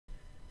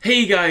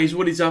Hey guys,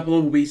 what is up?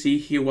 Level BC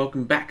here.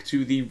 Welcome back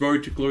to the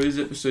Road to Glory. This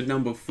is episode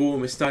number 4,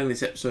 and we're starting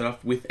this episode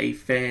off with a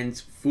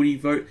fans footy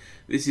vote.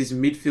 This is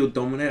midfield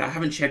dominator. I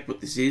haven't checked what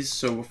this is,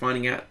 so we're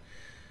finding out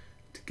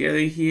together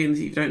here. And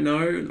if you don't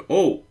know,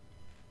 oh,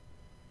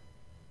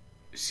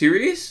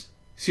 serious?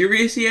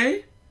 Serious,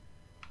 EA?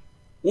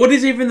 What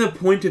is even the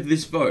point of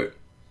this vote?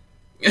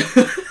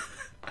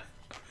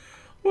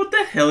 What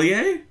the hell,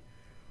 EA?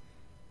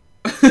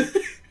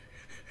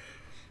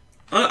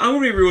 I'm gonna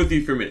be real with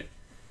you for a minute.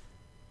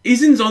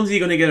 Isn't Zonzi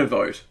going to get a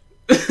vote?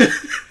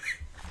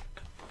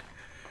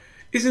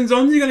 Isn't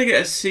Zonzi going to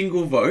get a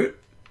single vote?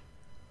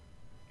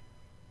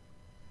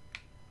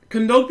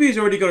 Kondogbi has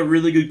already got a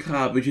really good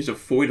card, which is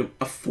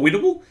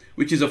affordable?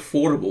 Which is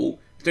affordable.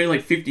 It's only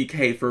like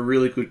 50k for a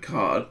really good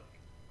card.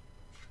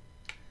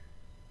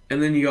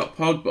 And then you got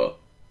Pogba.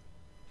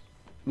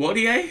 What,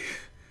 EA?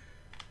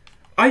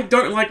 I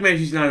don't like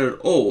Manchester United at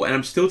all, and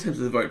I'm still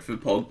tempted to vote for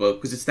Pogba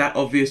because it's that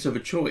obvious of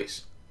a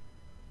choice.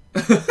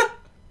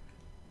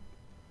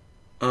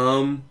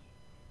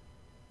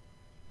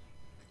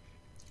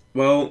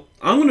 Well,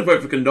 I'm going to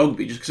vote for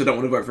Kondogbi just because I don't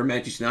want to vote for a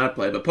Manchester United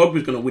player, but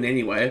Pogba's going to win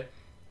anyway.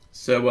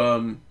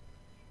 So,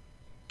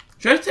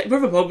 should I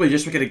vote for Pogba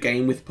just to get a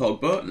game with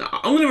Pogba? No,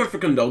 I'm going to vote for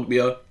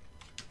Kondogbi.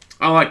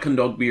 I like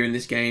Kondogbi in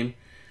this game,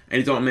 and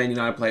he's not a Man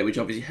United player, which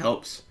obviously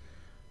helps.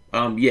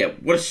 Yeah,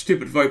 what a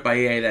stupid vote by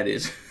EA that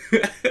is.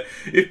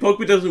 If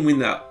Pogba doesn't win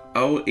that,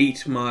 I'll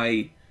eat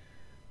my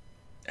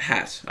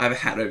hat. I have a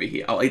hat over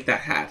here. I'll eat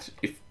that hat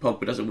if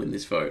Pogba doesn't win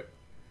this vote.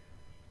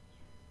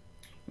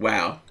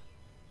 Wow.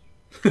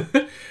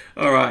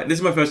 Alright, this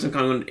is my first time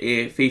coming on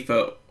air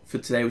FIFA for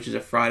today, which is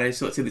a Friday,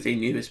 so let's see if there's any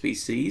new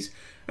SBCs.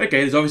 Okay,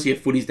 there's obviously a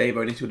Footies Day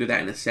voting, so we'll do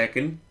that in a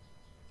second.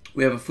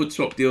 We have a Foot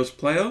Swap Deals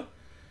player.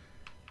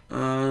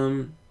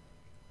 Oh,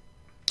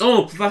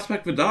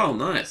 Flashback Vidal,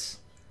 nice.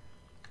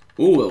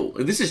 Oh, well,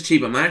 if this is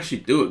cheap, I might actually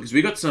do it, because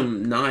we got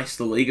some nice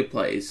La Liga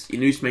plays in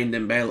Ousmane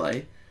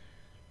Dembele,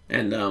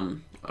 and,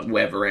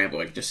 where Varane, but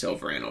like just sell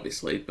Varane,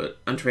 obviously,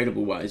 but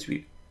untradeable-wise,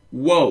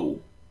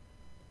 whoa!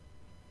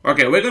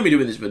 Okay, we're going to be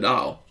doing this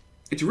Vidal.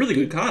 It's a really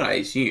good card, I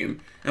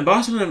assume. And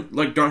Barcelona,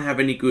 like, don't have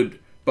any good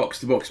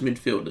box-to-box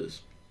midfielders.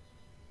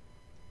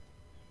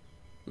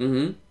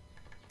 5'11",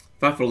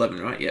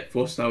 right? Yeah,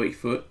 4-star weak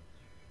foot.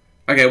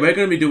 Okay, we're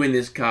going to be doing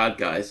this card,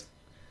 guys.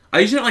 I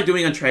usually don't like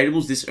doing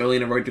untradables this early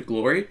in a Road to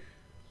Glory.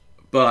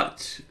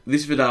 But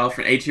this Vidal for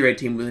an 80-rated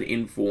team with an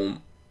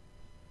inform.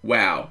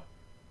 Wow.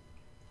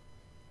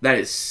 That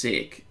is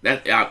sick.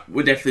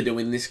 We're definitely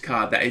doing this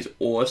card. That is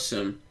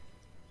awesome.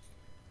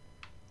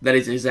 That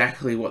is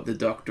exactly what the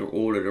doctor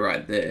ordered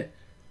right there.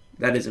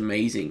 That is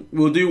amazing.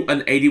 We'll do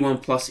an 81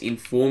 plus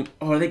inform.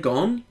 Oh, are they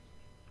gone?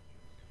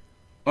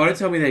 Oh, don't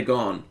tell me they're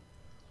gone.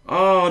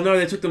 Oh, no,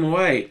 they took them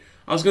away.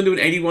 I was going to do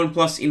an 81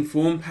 plus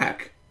inform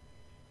pack.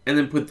 And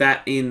then put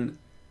that in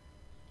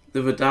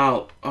the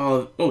Vidal.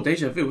 Oh,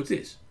 deja vu. What's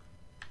this?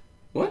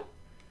 What?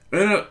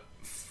 No.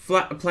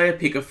 Player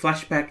pick of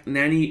Flashback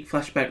Nani,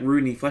 Flashback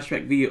Rooney,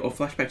 Flashback Villa, or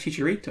Flashback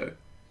Chicharito.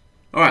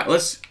 Alright,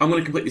 I'm going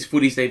to complete this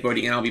Footies Day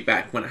voting, and I'll be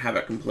back when I have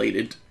it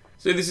completed.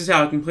 So this is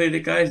how I completed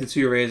it, guys. The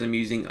two rares I'm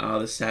using are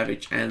the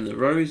Savage and the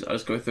Rose. I'll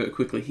just go through it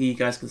quickly here. You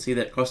guys can see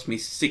that it cost me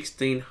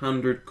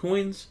 1,600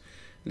 coins.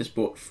 I just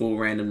bought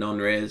 4 random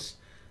non-rares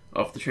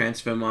off the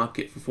transfer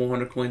market for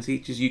 400 coins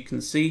each, as you can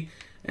see.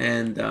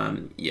 And,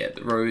 yeah,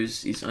 the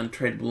Rose is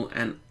untradeable,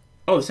 and...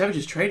 oh, the Savage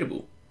is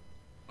tradable.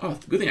 Oh,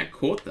 good thing I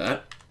caught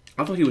that.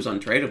 I thought he was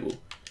untradeable.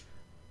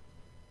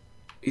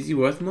 Is he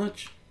worth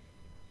much?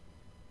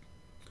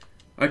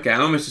 Okay,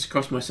 I almost just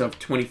cost myself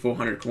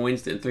 2,400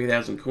 coins then,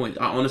 3,000 coins.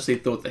 I honestly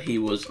thought that he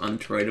was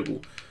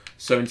untradeable.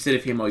 So instead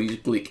of him, I'll use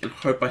Glick and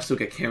hope I still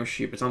get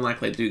chemistry, but it's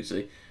unlikely I do because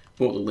I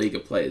bought the Liga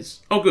players.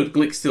 Oh good,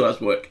 Glick still does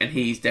work, and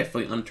he's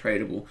definitely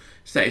untradeable.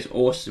 So that is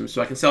awesome.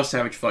 So I can sell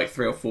Savage for like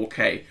 3 or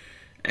 4k,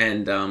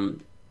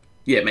 and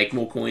yeah, make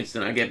more coins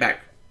than I get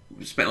back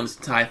spent on this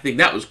entire thing.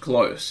 That was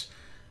close.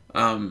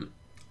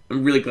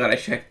 I'm really glad I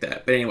checked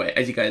that. But anyway,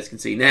 as you guys can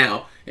see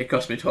now, it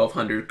cost me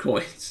 1,200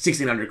 coins,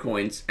 1,600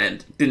 coins,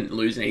 and didn't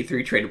lose an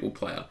 83 tradable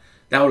player.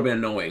 That would have been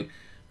annoying.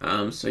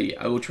 So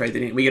yeah, I will trade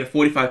that in. We get a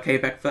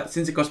 45k back for that.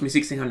 Since it cost me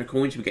 1,600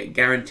 coins, we get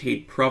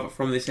guaranteed profit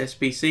from this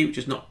SBC, which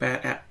is not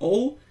bad at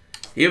all.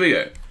 Here we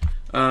go.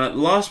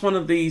 Last one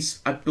of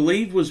these, I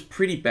believe, was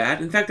pretty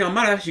bad. In fact, I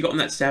might have actually gotten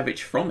that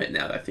Savage from it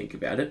now that I think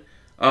about it.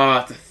 Oh,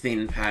 it's a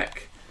thin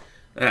pack.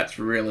 That's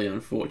really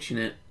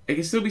unfortunate. It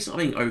can still be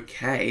something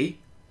okay.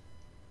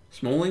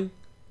 Smalling?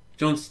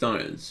 John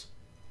Stones.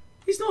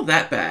 He's not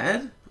that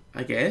bad,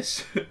 I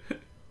guess.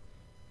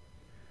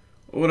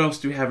 What else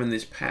do we have in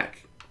this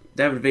pack?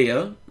 David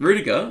Villa.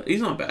 Rudiger. He's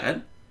not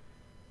bad.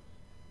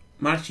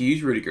 Might actually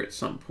use Rudiger at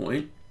some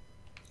point.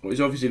 Well, he's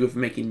obviously good for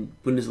making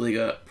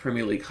Bundesliga,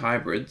 Premier League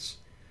hybrids.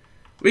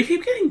 We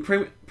keep getting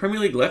Premier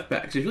League left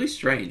backs. It's really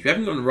strange. We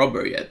haven't gotten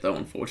Robbo yet, though,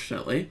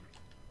 unfortunately.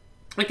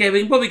 Okay, we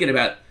can probably get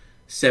about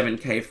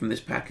 7k from this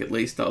pack at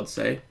least, I'd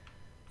say.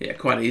 Yeah,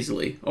 quite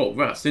easily. Oh,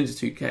 right, Stones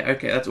are 2k.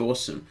 Okay, that's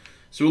awesome.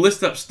 So we'll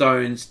list up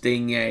Stones,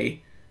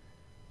 Digne,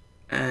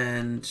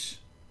 and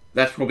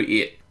that's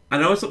probably it. I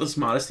know it's not the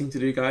smartest thing to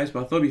do, guys, but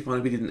I thought it'd be fun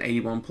if we did an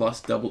 81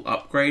 plus double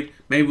upgrade.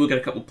 Maybe we'll get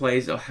a couple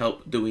plays that'll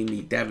help doing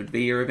the David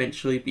Villa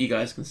eventually, but you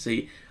guys can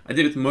see I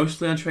did it with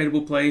mostly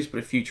untradeable plays, but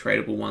a few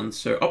tradable ones.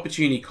 So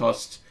opportunity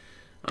cost,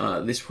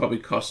 this probably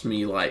cost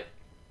me like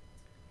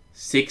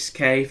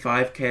 6k,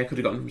 5k I could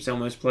have gotten from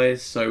selling those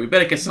players, so we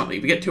better get something.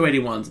 If we get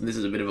 281s, and this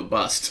is a bit of a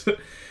bust.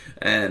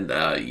 And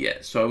yeah,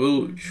 so I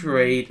will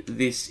trade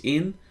this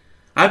in.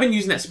 I've been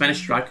using that Spanish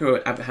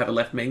striker, I have a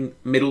left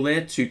middle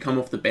there, to come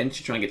off the bench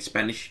to try and get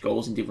Spanish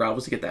goals and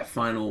rivals to get that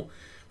final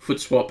foot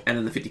swap and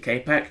then the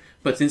 50k pack.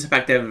 But since I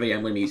packed David Villa,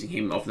 I'm going to be using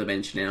him off the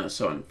bench now,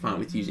 so I'm fine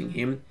with using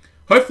him.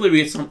 Hopefully we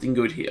get something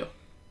good here.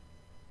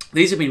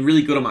 These have been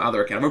really good on my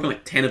other account. I've opened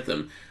like 10 of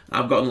them.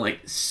 I've gotten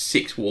like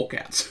 6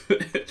 walkouts.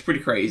 It's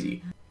pretty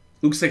crazy.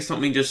 Looks like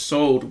something just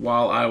sold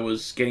while I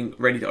was getting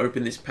ready to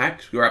open this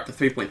pack. We're up to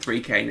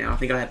 3.3k now. I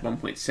think I had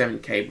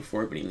 1.7k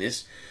before opening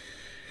this.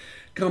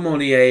 Come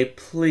on, EA,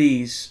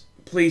 please.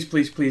 Please,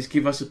 please, please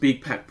give us a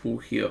big pack pool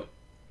here.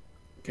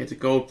 Okay, it's a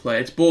gold player.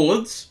 It's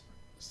boards,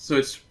 so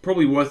it's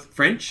probably worth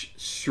French.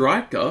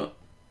 Striker.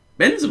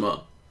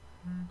 Benzema.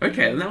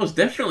 Okay, then that was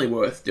definitely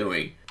worth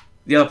doing.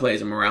 The other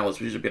players are Morales,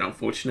 which is a bit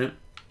unfortunate.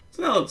 It's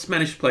another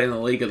Spanish player in the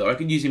Liga, though. I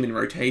could use him in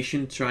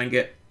rotation to try and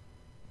get...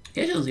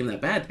 Yeah, it doesn't seem that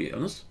bad, to be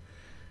honest.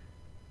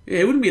 Yeah,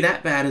 it wouldn't be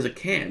that bad as a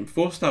cam.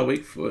 4-star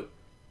weak foot.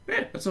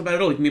 Yeah, that's not bad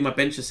at all. He can be my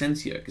bench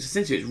Asensio, because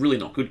Asensio is really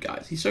not good,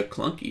 guys. He's so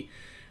clunky.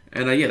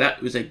 And yeah,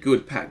 that was a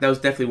good pack. That was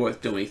definitely worth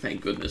doing,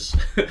 thank goodness.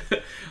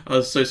 I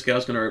was so scared I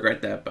was going to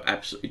regret that, but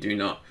absolutely do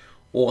not.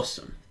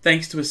 Awesome.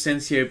 Thanks to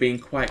Asensio being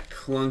quite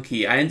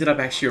clunky, I ended up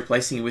actually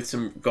replacing it with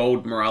some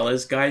gold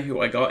Morales guy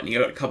who I got, and he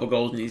got a couple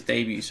goals in his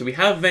debut. So we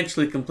have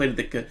eventually completed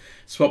the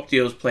Swap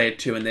Deals Player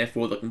 2, and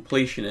therefore the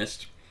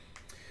Completionist,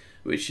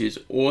 which is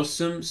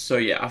awesome. So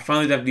yeah, I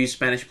finally don't have to use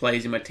Spanish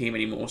players in my team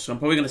anymore, so I'm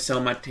probably going to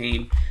sell my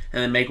team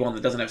and then make one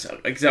that doesn't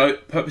have... Because I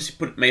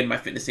purposely made my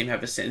fitness team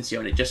have Asensio,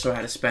 and it just so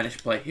had a Spanish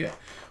player here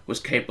was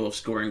capable of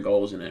scoring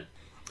goals in it.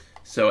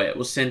 So yeah,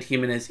 we'll send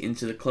Jimenez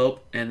into the club,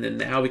 and then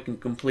now we can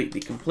complete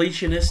the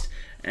Completionist,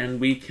 and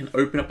we can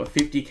open up a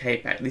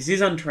 50k pack. This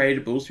is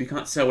untradeable, so we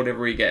can't sell whatever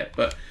we get,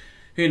 but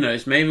who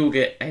knows, maybe we'll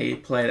get a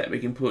player that we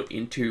can put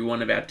into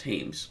one of our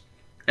teams.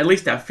 At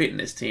least our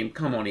fitness team.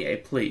 Come on, EA,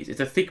 please. It's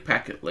a thick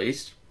pack at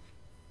least.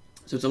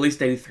 So it's at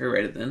least 83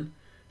 rated then.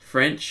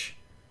 French.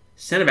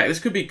 Centre back. This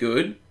could be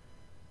good.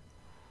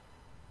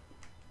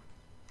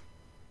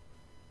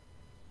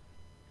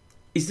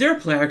 Is there a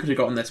player I could have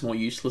gotten that's more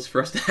useless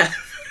for us to have?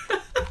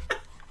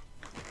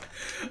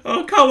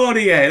 Oh, come on,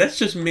 EA. That's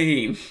just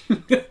mean.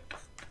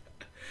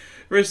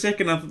 For a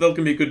second, I thought that was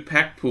going to be a good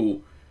pack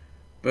pool.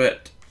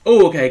 But,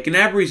 oh, okay.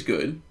 Gnabry's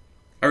good.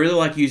 I really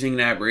like using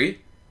Gnabry.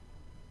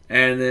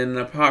 And then,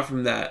 apart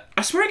from that,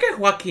 I swear I get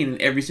Joaquin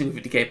in every single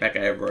 50k pack I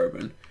ever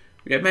open.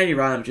 We get Manny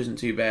Ryan, which isn't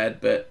too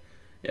bad, but...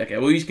 Yeah, okay,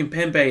 we'll use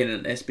Kimpembe in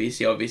an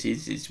SBC, obviously,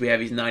 since we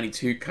have his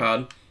 92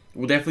 card.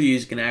 We'll definitely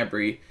use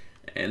Gnabry.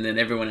 And then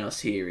everyone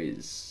else here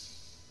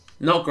is...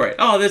 not great.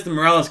 Oh, there's the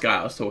Morales guy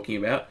I was talking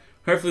about.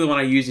 Hopefully the one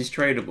I use is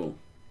tradable.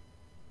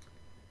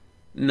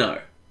 No.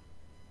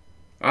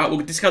 Alright,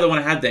 we'll discard the one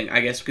I had then, I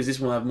guess, because this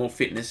one will have more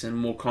fitness and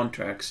more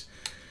contracts.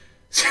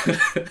 So,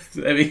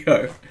 there we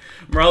go.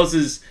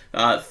 Morales'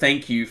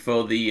 thank you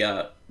for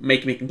the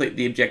making me complete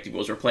the objective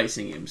was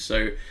replacing him.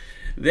 So,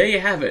 there you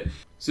have it.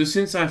 So,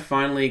 since I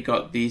finally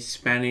got these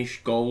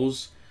Spanish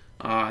goals,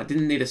 I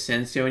didn't need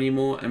Asensio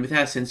anymore, and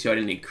without Asensio I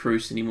didn't need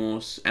Cruz anymore,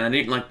 and I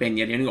didn't like Ben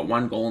Yedder. He only got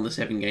 1 goal in the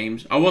 7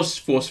 games. I was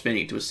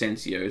force-feeding it to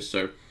Asensio,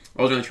 so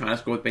I was only trying to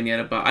score with Ben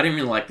Yedder, but I didn't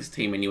really like this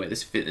team anyway,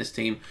 this fitness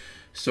team,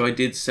 so I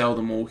did sell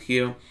them all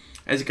here.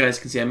 As you guys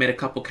can see, I made a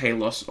couple K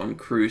loss on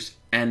Cruz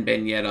and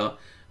Ben Yedder.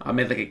 I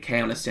made like a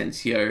K on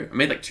Asensio. I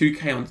made like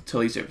 2k on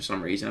Tolisso for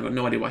some reason. I've got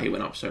no idea why he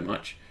went up so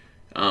much.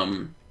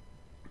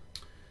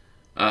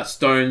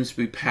 Stones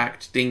we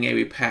packed, Digne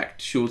we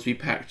packed, Schultz we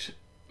packed,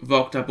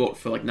 Vogt I bought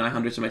for like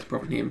 900, so I made a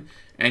profit on him,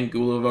 and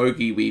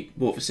Gulavogi we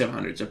bought for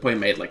 700, so I probably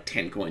made like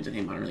 10 coins on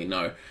him, I don't really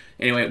know.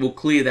 Anyway, we'll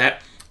clear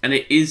that, and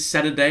it is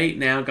Saturday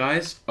now,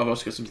 guys. I've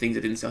also got some things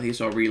I didn't sell here,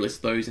 so I'll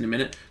relist those in a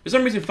minute. For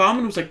some reason,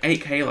 Farman was like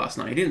 8k last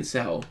night, he didn't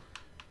sell.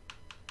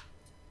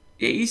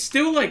 Yeah, he's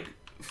still like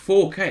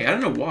 4k, I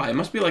don't know why. It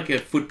must be like a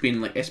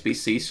footbin like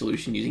SBC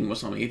solution using him or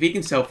something. If he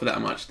can sell for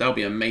that much, that'll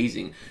be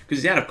amazing.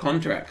 Because he's out of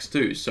contracts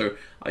too, so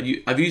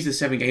I've used the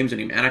 7 games on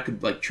him and I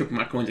could like triple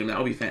my coins on him.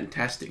 That'll be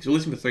fantastic. So we'll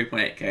listen for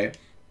 3.8k.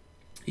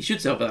 He should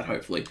sell for that,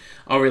 hopefully.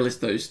 I'll relist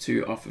those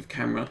 2 off of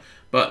camera.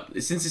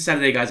 But since it's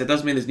Saturday, guys, that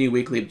does mean there's new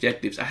weekly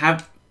objectives. I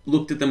have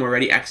looked at them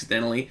already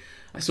accidentally.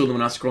 I saw them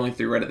when I was scrolling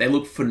through Reddit. They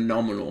look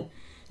phenomenal.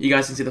 You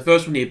guys can see the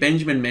first one here,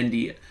 Benjamin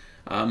Mendy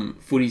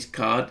footies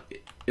card.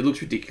 It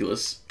looks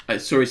ridiculous. I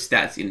saw his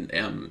stats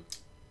in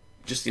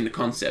just in the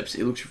concepts.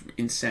 It looks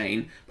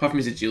insane, apart from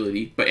his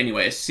agility. But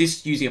anyway,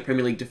 assist using a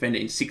Premier League defender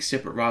in 6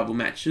 separate rival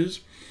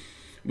matches.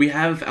 We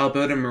have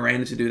Alberto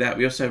Moreno to do that.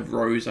 We also have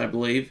Rose, I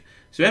believe.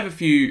 So we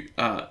have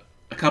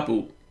a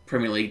couple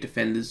Premier League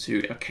defenders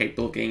who are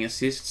capable of getting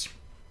assists.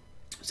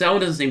 So that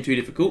one doesn't seem too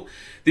difficult.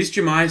 This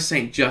Jeremiah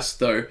St. Just,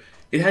 though,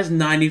 it has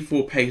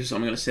 94 pace, so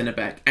I'm going to send it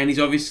back. And he's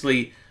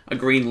obviously a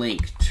green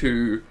link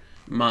to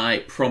my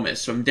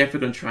promise. So I'm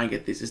definitely going to try and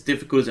get this, as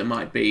difficult as it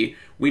might be.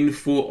 Win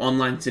 4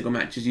 online single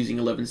matches using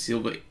 11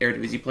 silver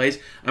Eredivisie players.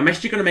 I'm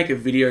actually going to make a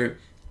video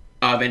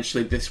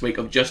eventually this week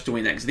of just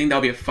doing that, because I think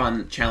that'll be a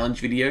fun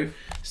challenge video.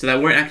 So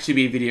that won't actually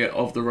be a video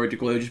of the Road to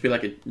Glory, it'll just be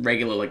like a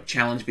regular like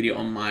challenge video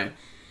on my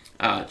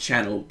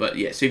channel. But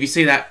yeah, so if you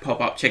see that pop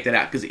up, check that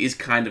out, because it is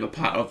kind of a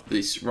part of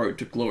this Road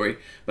to Glory,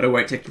 but it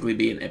won't technically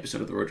be an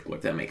episode of the Road to Glory,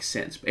 if that makes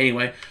sense. But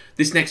anyway,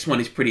 this next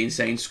one is pretty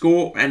insane.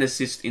 Score and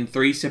assist in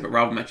 3 separate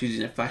rival matches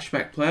using a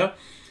flashback player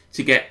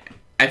to get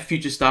a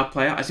future star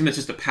player. I assume that's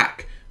just a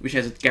pack which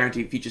has a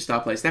guaranteed future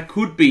star players. That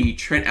could be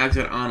Trent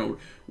Alexander-Arnold,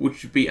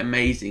 which would be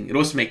amazing. It'd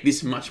also make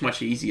this much,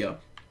 much easier.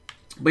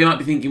 But you might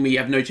be thinking we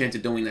have no chance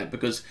of doing that,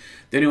 because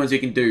the only ones we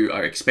can do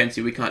are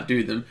expensive, we can't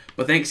do them.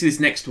 But thanks to this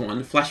next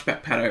one,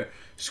 Flashback Pato,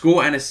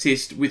 score and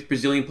assist with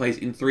Brazilian players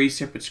in 3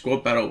 separate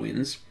squad battle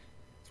wins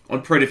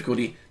on pro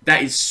difficulty.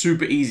 That is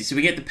super easy. So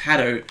we get the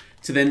Pato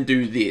to then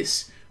do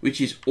this,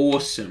 which is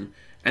awesome.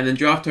 And then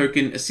draft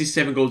token, assist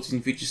 7 goals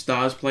in future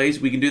stars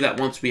plays. We can do that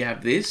once we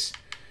have this.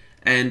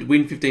 And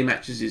win 15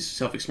 matches is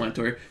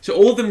self-explanatory. So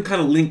all of them kind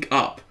of link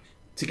up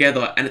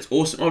together, and it's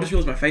awesome. Oh, I just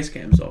realized my face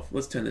cam's off.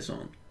 Let's turn this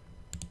on.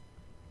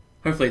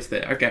 Hopefully it's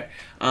there. Okay.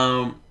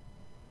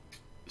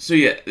 So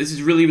yeah, this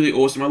is really, really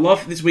awesome. I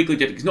love this weekly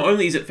objective, because not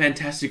only is it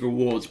fantastic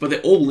rewards, but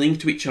they're all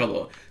linked to each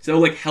other. So they'll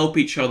like help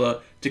each other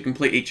to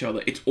complete each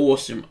other. It's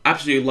awesome.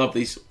 Absolutely love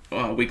these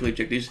weekly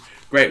objectives.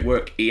 Great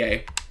work,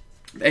 EA.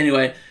 But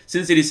anyway,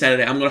 since it is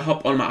Saturday, I'm going to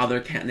hop on my other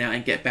account now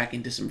and get back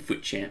into some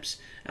Foot Champs.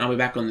 And I'll be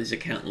back on this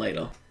account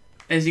later.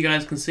 As you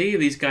guys can see,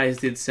 these guys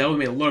did sell. We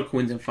made a lot of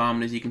coins in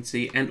farming, as you can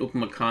see, and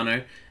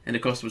Upamecano, and the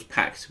cost was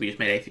packs. We just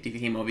made 850 for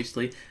him,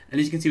 obviously. And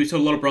as you can see, we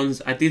sold a lot of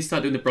bronzes. I did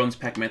start doing the bronze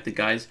pack method,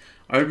 guys.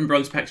 I opened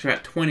bronze packs for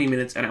about 20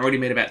 minutes, and I already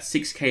made about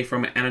 6k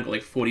from it, and I got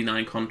like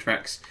 49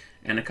 contracts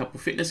and a couple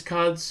fitness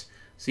cards.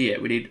 So yeah,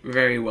 we did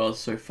very well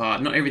so far.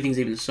 Not everything's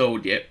even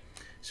sold yet.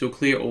 So we'll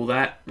clear all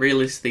that,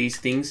 relist these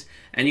things,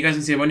 and you guys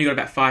can see I've only got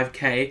about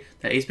 5k.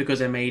 That is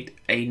because I made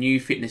a new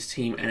fitness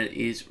team, and it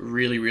is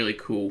really, really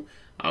cool.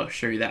 I'll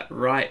show you that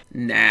right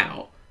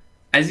now.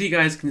 As you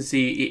guys can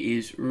see, it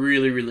is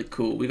really, really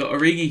cool. We got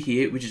Origi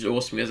here, which is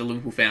awesome. As a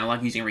Liverpool fan, I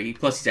like using Origi.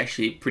 Plus, he's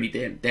actually a pretty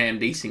damn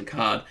decent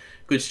card.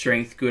 Good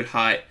strength, good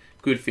height,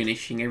 good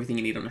finishing, everything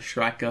you need on a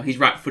striker. He's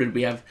right-footed.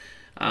 We have...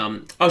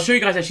 I'll show you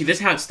guys, actually, this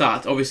is how it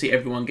starts. Obviously,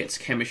 everyone gets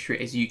chemistry,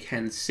 as you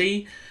can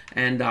see.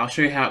 And I'll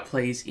show you how it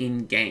plays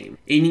in-game.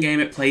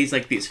 In-game, it plays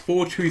like this,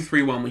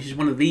 4-2-3-1, which is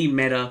one of the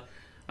meta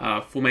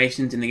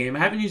formations in the game. I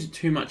haven't used it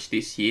too much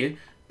this year.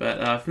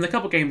 But from the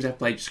couple games I've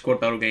played, squad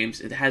battle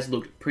games, it has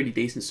looked pretty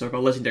decent so far.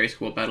 Legendary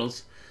squad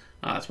battles,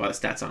 that's why the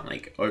stats aren't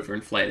like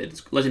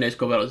overinflated. Legendary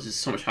squad battles is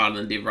so much harder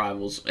than Div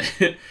Rivals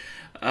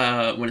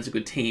when it's a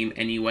good team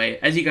anyway.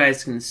 As you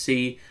guys can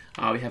see,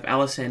 we have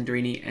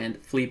Alessandrini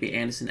and Felipe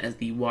Anderson as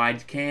the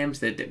wide cams.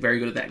 They're very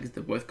good at that, because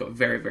they've both got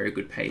very, very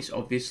good pace,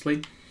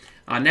 obviously.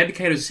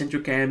 Navigator's a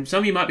central cam.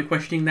 Some of you might be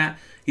questioning that.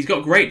 He's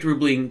got great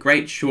dribbling,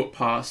 great short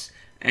pass,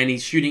 and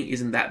his shooting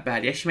isn't that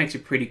bad. He actually makes a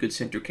pretty good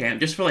central cam,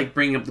 just for like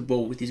bringing up the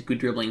ball with his good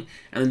dribbling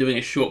and then doing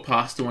a short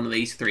pass to one of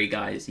these 3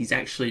 guys. He's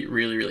actually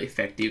really, really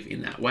effective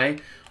in that way.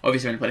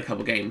 Obviously, I've only played a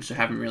couple games, so I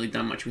haven't really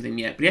done much with him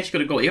yet. But he actually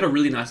got a goal. He got a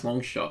really nice long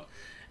shot.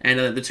 And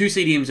the 2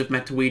 CDMs of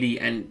Matuidi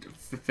and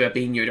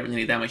Fabinho don't really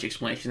need that much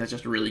explanation. That's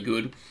just really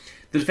good.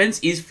 The defense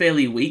is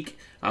fairly weak,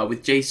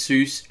 with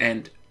Jesus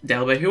and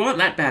Dalbe, who aren't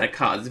that bad at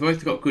cards. They've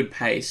both got good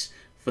pace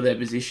for their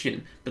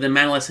position, but then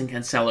Manolas and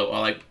Cancelo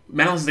are like,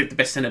 Manolas is like the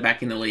best centre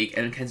back in the league,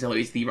 and Cancelo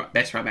is the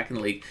best right back in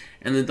the league,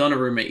 and then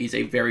Donnarumma is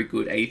a very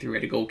good 83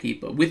 rated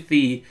goalkeeper. With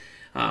the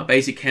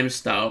basic chem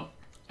style,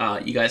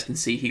 you guys can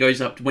see he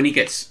goes up to, when he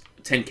gets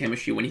 10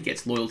 chemistry, when he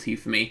gets loyalty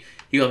for me,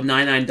 he'll have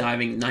 99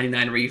 diving,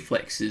 99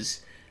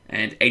 reflexes,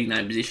 and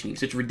 89 positioning.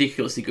 So it's a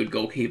ridiculously good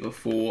goalkeeper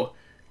for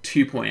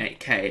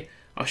 2.8k.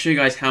 I'll show you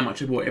guys how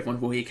much I bought everyone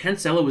for here.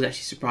 Cancelo was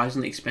actually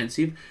surprisingly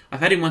expensive.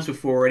 I've had him once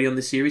before already on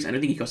this series. I don't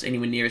think he cost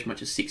anywhere near as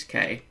much as 6k.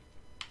 I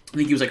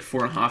think he was like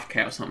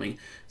 4.5k or something.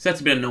 So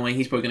that's a bit annoying.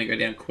 He's probably going to go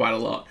down quite a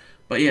lot.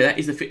 But yeah, that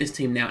is the fitness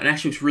team now. And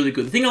actually looks really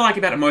good. The thing I like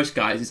about it most,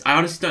 guys, is I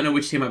honestly don't know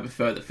which team I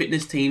prefer. The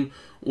fitness team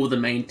or the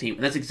main team.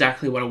 And that's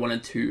exactly what I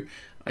wanted to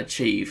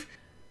achieve.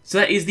 So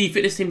that is the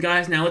fitness team,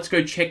 guys. Now let's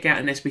go check out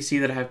an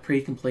SBC that I have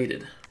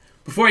pre-completed.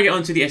 Before I get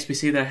on to the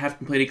SBC that I have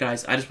completed,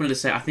 guys, I just wanted to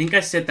say, I think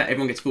I said that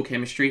everyone gets full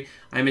chemistry.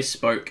 I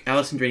misspoke.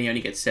 Alessandrini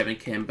only gets 7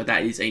 chem, but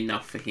that is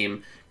enough for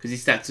him, because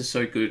his stats are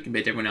so good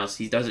compared to everyone else.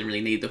 He doesn't really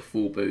need the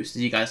full boost.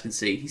 As you guys can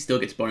see, he still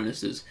gets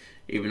bonuses,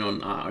 even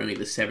on only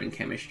the 7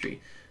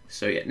 chemistry.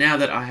 So yeah, now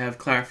that I have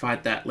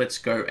clarified that, let's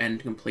go and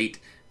complete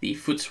the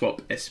Foot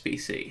Swap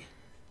SBC.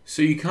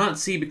 So you can't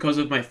see because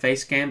of my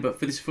face cam, but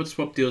for this Foot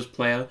Swap Deals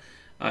player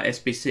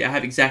SBC, I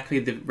have exactly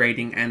the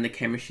rating and the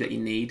chemistry that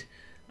you need.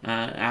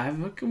 I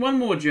have one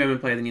more German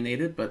player than you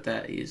needed, but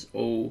that is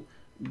all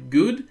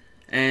good.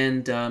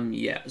 And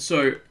yeah,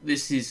 so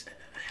this is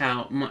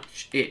how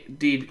much it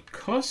did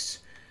cost.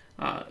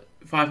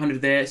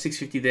 500 there,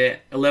 650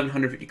 there,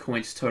 1150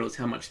 coins total is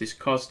how much this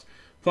cost.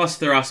 Plus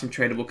there are some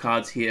tradable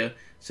cards here,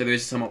 So there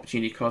is some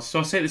opportunity cost. So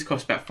I'll say this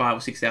costs about 5,000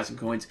 or 6,000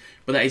 coins,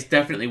 but that is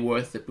definitely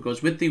worth it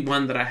because with the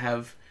one that I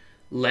have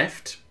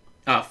left,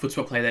 foot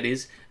swap play that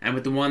is, and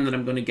with the one that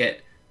I'm going to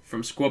get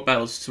from squad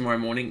battles tomorrow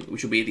morning,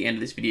 which will be at the end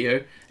of this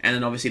video, and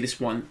then obviously this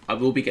one, I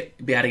will be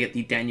able to get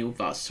the Daniel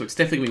Vaz. So it's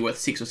definitely going to be worth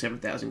 6,000 or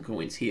 7,000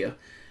 coins here.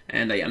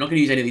 And yeah, I'm not going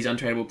to use any of these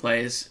untradeable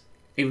players,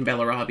 even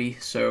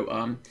Bellarabi.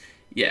 So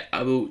yeah,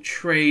 I will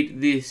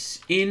trade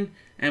this in,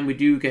 and we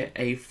do get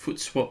a foot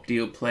swap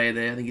deal player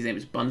there. I think his name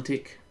is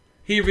Buntic.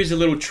 Here is a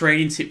little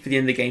trading tip for the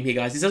end of the game here,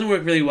 guys. This doesn't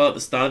work really well at the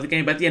start of the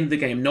game, but at the end of the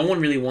game, no one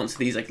really wants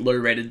these like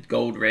low-rated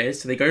gold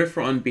rares, so they go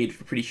for on bid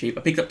for pretty cheap.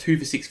 I picked up 2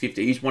 for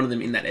 650. I used one of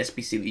them in that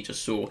SBC that you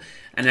just saw,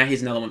 and now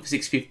here's another one for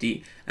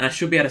 650. And I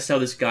should be able to sell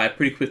this guy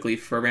pretty quickly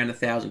for around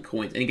 1,000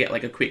 coins and get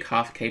like a quick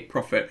half K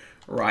profit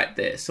right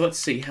there. So let's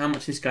see how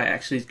much this guy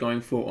actually is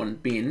going for on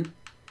bin.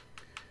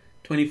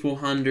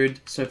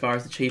 2,400 so far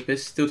is the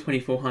cheapest. Still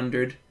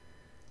 2,400.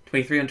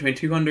 2,300,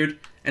 2,200,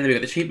 and then we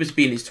got the cheapest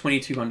bin is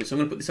 2,200. So I'm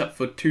going to put this up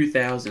for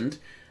 2,000,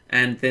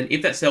 and then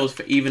if that sells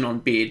for even on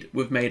bid,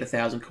 we've made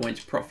 1,000 coins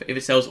profit. If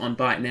it sells on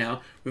buy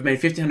now, we've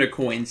made 1,500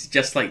 coins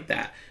just like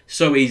that,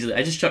 so easily.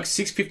 I just chucked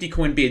 650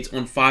 coin bids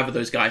on 5 of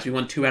those guys. We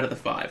won 2 out of the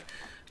 5,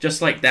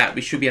 just like that.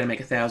 We should be able to make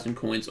 1,000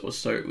 coins or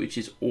so, which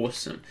is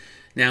awesome.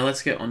 Now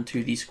let's get on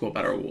to the Squad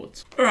Battle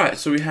Rewards. Alright,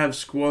 so we have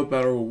Squad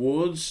Battle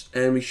Rewards,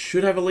 and we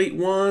should have Elite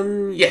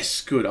 1.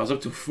 Yes, good. I was up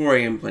till 4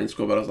 AM playing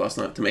Squad Battles last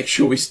night to make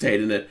sure we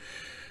stayed in it.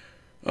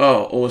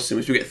 Oh,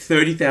 awesome. So we get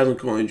 30,000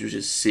 coins, which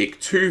is sick.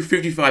 2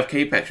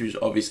 55k packs, which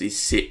is obviously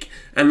sick.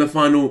 And the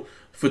final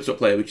foot swap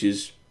player, which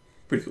is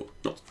pretty cool.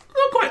 Not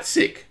quite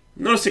sick.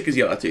 Not as sick as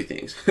the other 2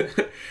 things.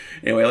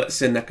 Anyway, let's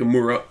send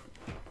Nakamura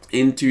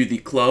into the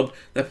club.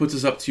 That puts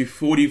us up to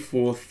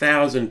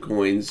 44,000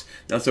 coins.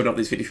 Now let's open up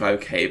these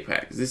 55k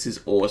packs. This is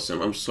awesome.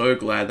 I'm so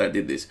glad that I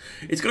did this.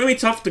 It's going to be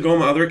tough to go on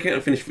my other account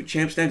and finish for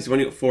champs now because I've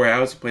only got 4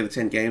 hours to play the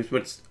 10 games,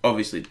 but it's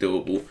obviously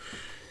doable.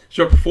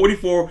 So up to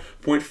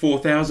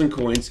 44.4 thousand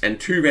coins and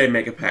 2 rare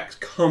mega packs.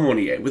 Come on,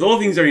 EA. With all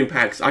the things that are in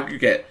packs, I could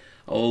get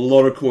a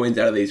lot of coins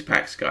out of these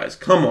packs, guys.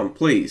 Come on,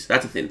 please.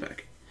 That's a thin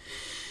pack.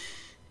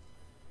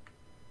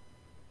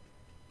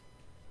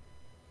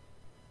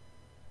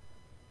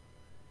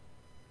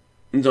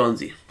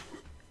 Zonzi.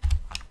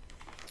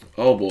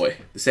 Oh boy,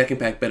 the second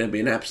pack better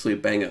be an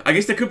absolute banger. I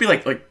guess there could be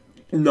like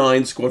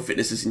 9 squad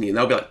fitnesses in here.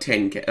 That'll be like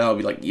 10k. That'll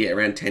be like, yeah,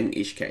 around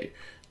 10-ish k,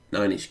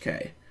 9-ish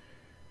k.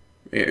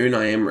 Yeah,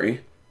 Unai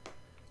Emery.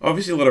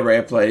 Obviously a lot of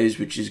rare players,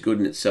 which is good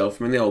in itself.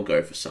 I mean, they all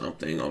go for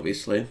something,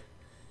 obviously.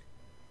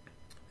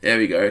 There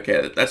we go.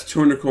 Okay, that's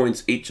 200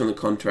 coins each on the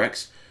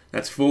contracts.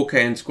 That's 4k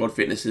in squad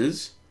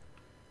fitnesses.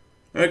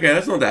 Okay,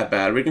 that's not that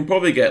bad. We can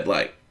probably get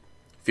like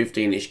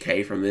 15-ish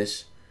k from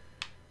this.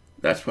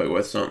 That's probably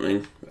worth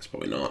something. That's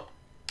probably not.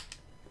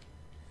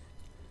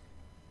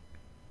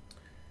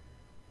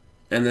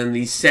 And then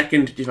the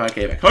second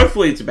 55k pack.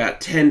 Hopefully it's about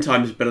 10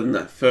 times better than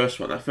that first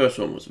one. That first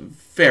one was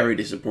very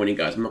disappointing,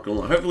 guys. I'm not going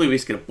to lie. Hopefully we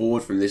just get a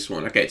board from this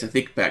one. Okay, it's a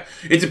thick pack.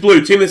 It's a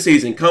blue. Team of the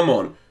season. Come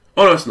on.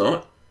 Oh, no, it's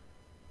not.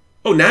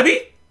 Oh,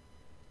 Naby?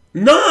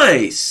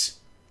 Nice!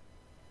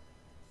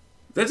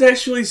 That's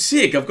actually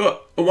sick. I've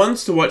got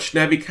ones to watch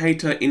Naby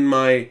Keita in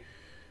my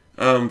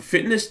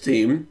fitness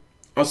team.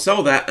 I'll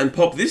sell that and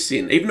pop this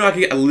in. Even though I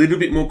can get a little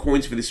bit more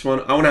coins for this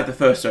one, I want to have the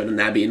first owner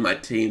Naby in my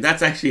team.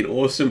 That's actually an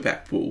awesome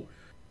pack pool.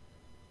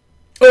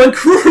 Oh, and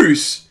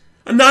Cruz!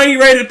 A 90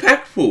 rated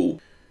pack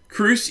pool.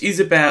 Cruz is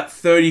about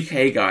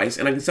 30k, guys,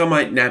 and I can sell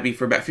my Naby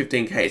for about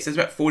 15k. So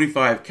that's about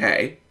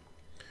 45k.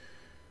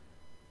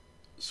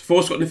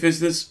 4 Scotland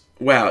visitors.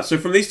 Wow. So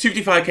from these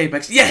 255k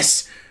packs,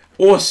 yes!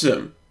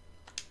 Awesome.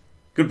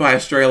 Goodbye,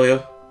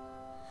 Australia.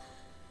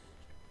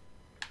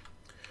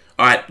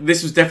 Alright,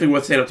 this was definitely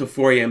worth staying up till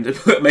 4 AM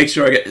to make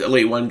sure I get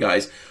Elite 1,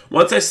 guys.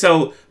 Once I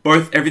sell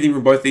everything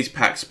from both these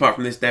packs, apart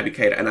from this Naby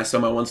Keita, and I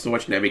sell my ones to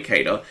watch Naby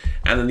Keita,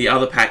 and then the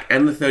other pack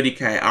and the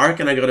 30k, I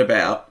reckon I got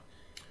about,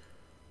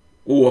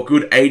 a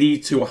good 80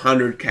 to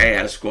 100k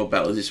out of squad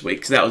battles this week,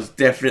 because that was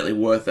definitely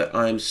worth it.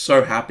 I am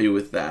so happy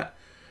with that.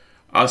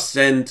 I'll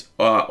send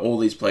all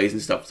these plays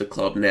and stuff to the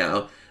club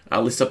now.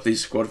 I'll list up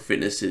these squad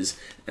fitnesses,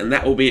 and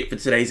that will be it for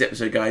today's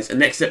episode, guys. And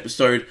next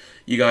episode,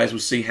 you guys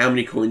will see how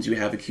many coins you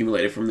have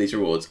accumulated from these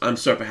rewards. I'm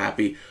super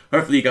happy.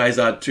 Hopefully you guys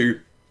are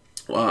too.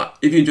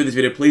 If you enjoyed this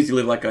video, please do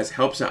leave a like, guys. It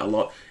helps out a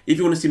lot. If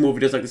you want to see more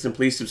videos like this, then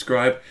please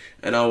subscribe,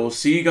 and I will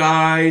see you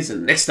guys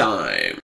next time.